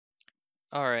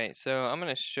Alright, so I'm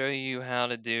going to show you how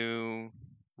to do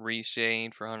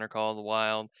ReShade for Hunter Call of the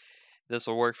Wild. This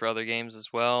will work for other games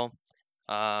as well.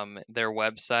 Their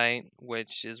website,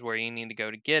 which is where you need to go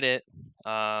to get it,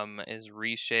 is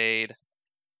ReShade.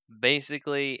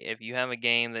 Basically, if you have a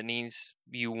game that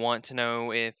you want to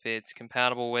know if it's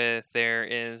compatible with, there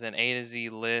is an A to Z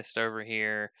list over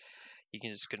here. You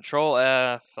can just Control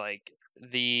F, like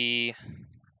the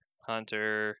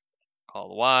Hunter Call of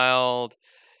the Wild.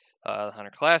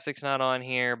 Hunter Classic's not on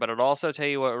here, but it'll also tell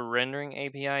you what rendering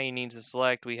API you need to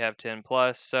select. We have 10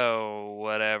 plus, so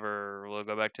whatever. We'll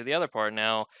go back to the other part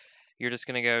now. You're just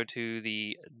going to go to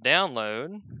the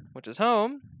download, which is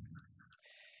home.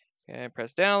 Okay,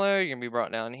 press download. You're going to be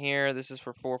brought down here. This is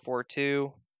for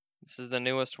 442. This is the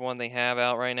newest one they have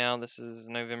out right now. This is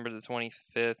November the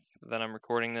 25th that I'm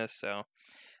recording this, so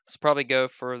let's probably go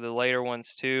for the later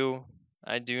ones too.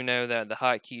 I do know that the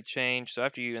hotkey changed, so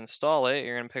after you install it,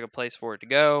 you're going to pick a place for it to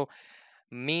go.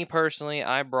 Me personally,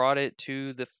 I brought it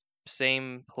to the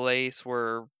same place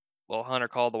where, well, Hunter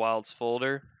Call of the Wild's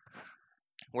folder,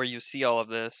 where you see all of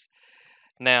this.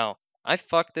 Now, I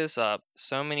fucked this up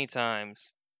so many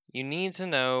times. You need to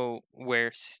know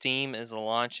where Steam is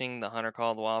launching the Hunter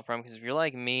Call of the Wild from, because if you're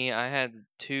like me, I had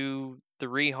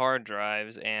 3 hard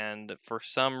drives, and for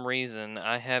some reason,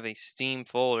 I have a Steam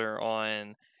folder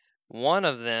on one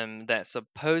of them that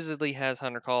supposedly has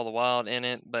Hunter Call of the Wild in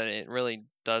it, but it really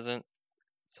doesn't.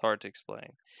 It's hard to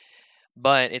explain.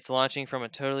 But it's launching from a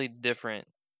totally different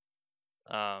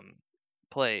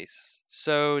place.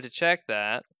 So to check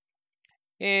that,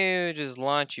 you just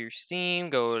launch your Steam,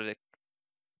 go to the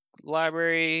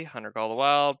library, Hunter Call of the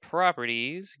Wild,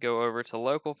 properties, go over to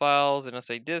local files, and it'll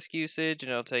say disk usage, and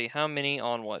it'll tell you how many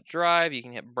on what drive. You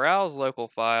can hit browse local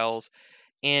files,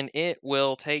 and it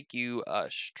will take you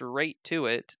straight to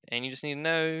it. And you just need to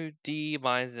know D,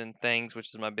 mines, and things, which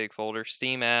is my big folder.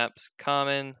 Steam apps,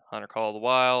 common, Hunter Call of the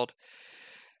Wild,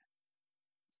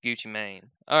 Gucci Mane.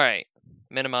 All right,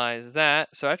 minimize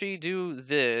that. So after you do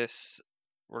this,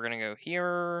 we're gonna go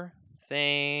here,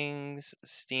 things,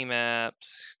 Steam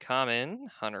apps, common,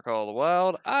 Hunter Call of the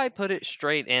Wild. I put it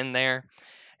straight in there,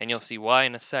 and you'll see why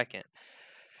in a second.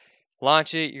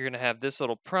 Launch it, you're gonna have this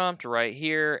little prompt right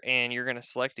here, and you're gonna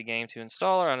select a game to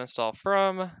install or uninstall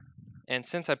from. And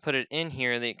since I put it in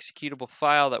here, the executable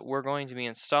file that we're going to be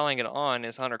installing it on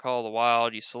is Hunter Call of the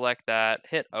Wild. You select that,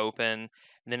 hit open, and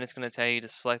then it's going to tell you to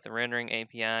select the rendering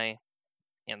API.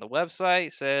 And the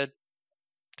website said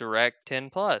Direct 10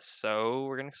 plus, so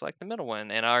we're going to select the middle one.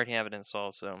 And I already have it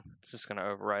installed, so it's just going to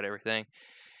overwrite everything.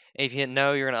 If you hit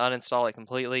no, you're going to uninstall it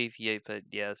completely. If you put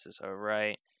yes, it's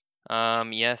overwrite.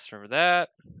 Yes for that.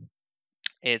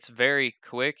 It's very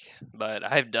quick, but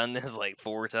I've done this like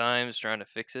 4 times trying to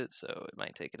fix it, so it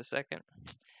might take it a second.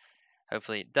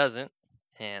 Hopefully it doesn't,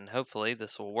 and hopefully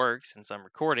this will work since I'm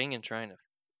recording and trying to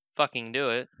fucking do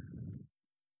it.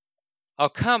 Oh,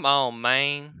 come on,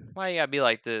 man. Why you gotta be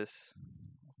like this?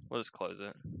 We'll just close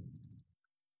it.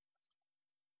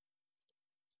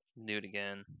 Do it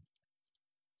again.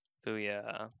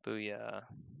 Booyah, booyah.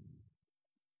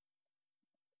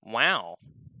 Wow.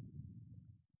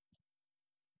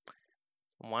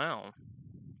 Wow.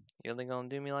 You really gonna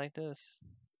do me like this?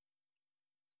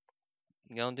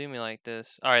 You gonna do me like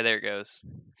this? Alright, there it goes.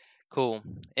 Cool.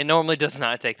 It normally does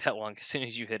not take that long. As soon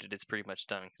as you hit it, it's pretty much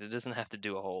done because it doesn't have to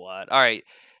do a whole lot. Alright,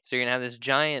 so you're gonna have this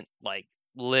giant like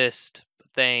list of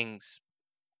things.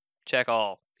 Check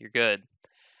all. You're good.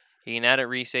 You can edit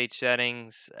ReShade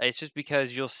settings. It's just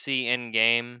because you'll see in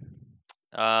game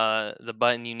the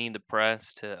button you need to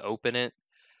press to open it.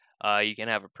 You can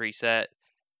have a preset,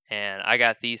 and I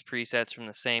got these presets from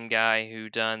the same guy who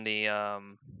done the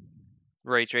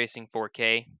ray tracing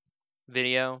 4K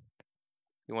video.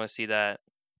 You want to see that?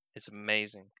 It's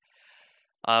amazing.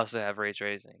 I also have ray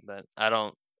tracing, but I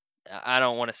don't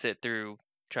want to sit through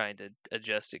trying to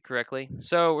adjust it correctly.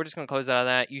 So we're just going to close out of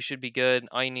that. You should be good.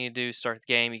 All you need to do is start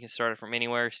the game. You can start it from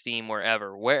anywhere, Steam,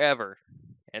 wherever.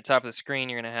 At the top of the screen,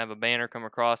 you're going to have a banner come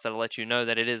across that'll let you know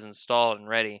that it is installed and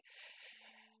ready.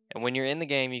 And when you're in the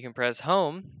game, you can press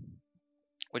home,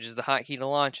 which is the hotkey to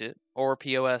launch it, or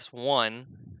POS 1,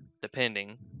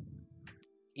 depending.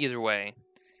 Either way,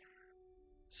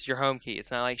 it's your home key.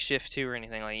 It's not like Shift 2 or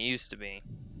anything like it used to be.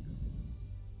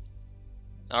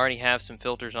 I already have some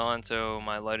filters on, so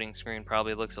my loading screen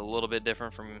probably looks a little bit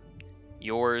different from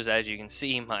yours. As you can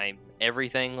see, my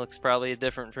everything looks probably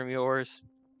different from yours.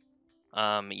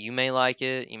 You may like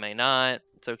it, you may not.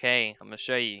 It's okay. I'm gonna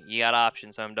show you. You got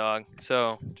options, home dog.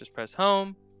 So just press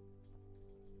home,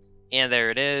 and there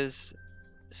it is.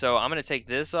 So I'm going to take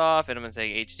this off, and I'm going to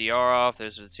take HDR off.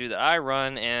 Those are the two that I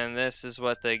run, and this is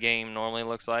what the game normally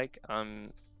looks like.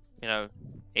 You know,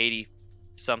 80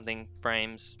 something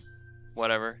frames,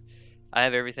 whatever. I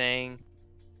have everything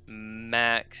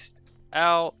maxed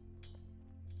out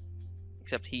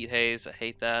except heat haze. I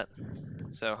hate that.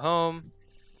 So home,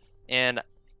 and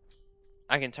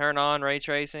I can turn on ray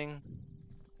tracing.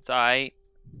 It's alright.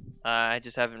 I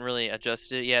just haven't really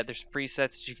adjusted it yet. There's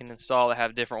presets that you can install that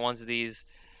have different ones of these,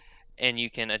 and you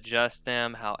can adjust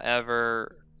them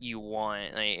however you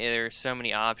want. Like, there's so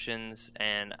many options,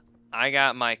 and I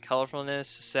got my colorfulness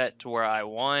set to where I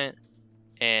want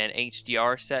and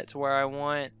HDR set to where I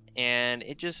want, and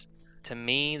it just, to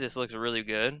me, this looks really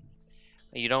good.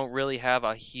 You don't really have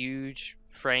a huge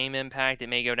frame impact. It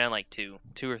may go down like two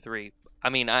or three. I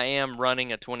mean, I am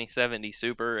running a 2070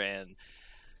 Super and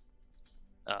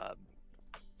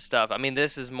stuff. I mean,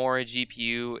 this is more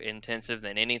GPU intensive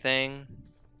than anything.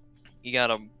 You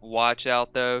gotta watch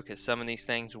out though, because some of these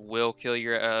things will kill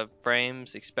your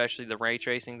frames, especially the ray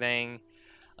tracing thing.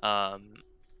 I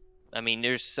mean,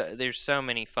 there's so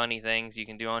many funny things you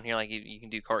can do on here. Like you can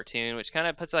do cartoon, which kind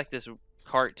of puts like this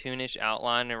cartoonish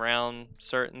outline around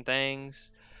certain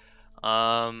things.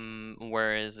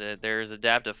 Where is it? There's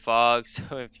adaptive fog,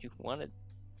 so if you want to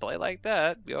play like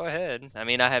that, go ahead. I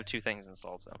mean, I have two things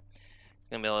installed, so it's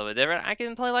gonna be a little bit different. I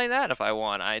can play like that if I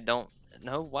want. I don't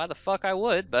know why the fuck I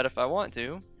would, but if I want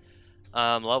to.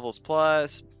 Levels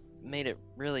plus made it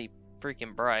really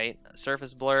freaking bright.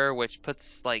 Surface blur, which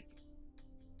puts like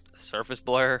surface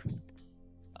blur.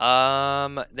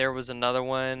 There was another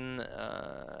one.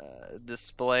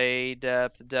 Display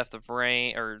depth, depth of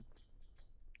range, or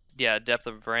yeah, depth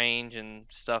of range and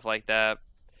stuff like that.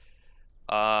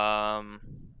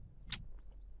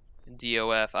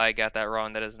 DOF, I got that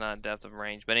wrong. That is not depth of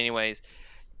range. But anyways,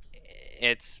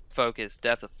 it's focus,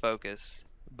 depth of focus.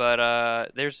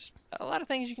 But there's a lot of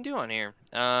things you can do on here.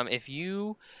 If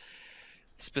you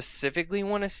specifically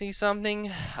want to see something,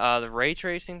 the ray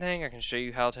tracing thing, I can show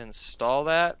you how to install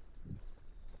that.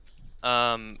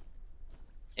 And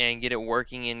get it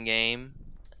working in game.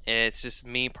 It's just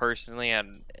me personally.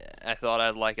 I thought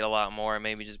I'd like it a lot more,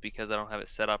 maybe just because I don't have it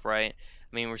set up right.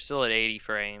 I mean, we're still at 80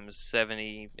 frames,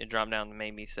 70. It dropped down to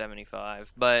maybe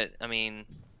 75. But I mean,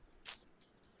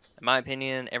 in my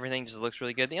opinion, everything just looks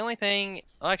really good. The only thing,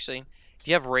 well, actually, if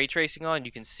you have ray tracing on,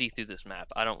 you can see through this map.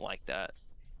 I don't like that.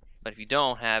 But if you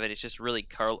don't have it, it's just really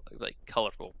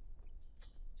colorful.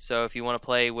 So if you want to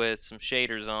play with some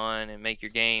shaders on and make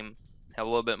your game have a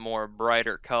little bit more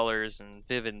brighter colors and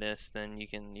vividness, then you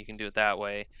can do it that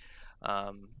way.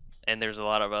 And there's a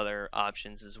lot of other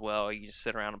options as well. You just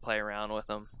sit around and play around with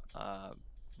them.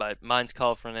 But mine's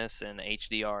colorfulness and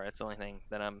HDR. That's the only thing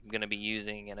that I'm going to be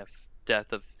using, and a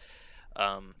depth of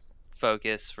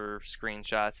focus for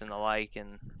screenshots and the like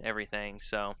and everything.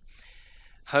 So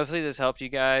hopefully this helped you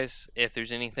guys. If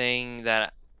there's anything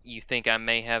that you think I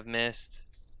may have missed,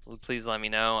 please let me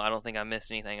know. I don't think I missed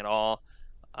anything at all.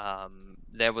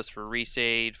 That was for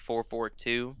ReShade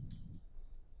 442,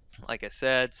 like I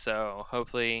said. So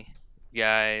hopefully you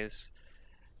guys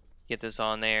get this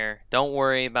on there. Don't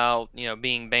worry about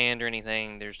being banned or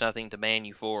anything. There's nothing to ban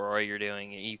you for, or you're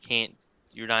doing it.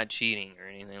 You're not cheating or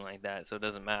anything like that, so it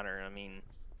doesn't matter. I mean,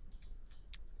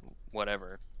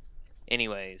 whatever.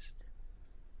 Anyways,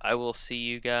 I will see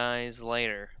you guys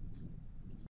later.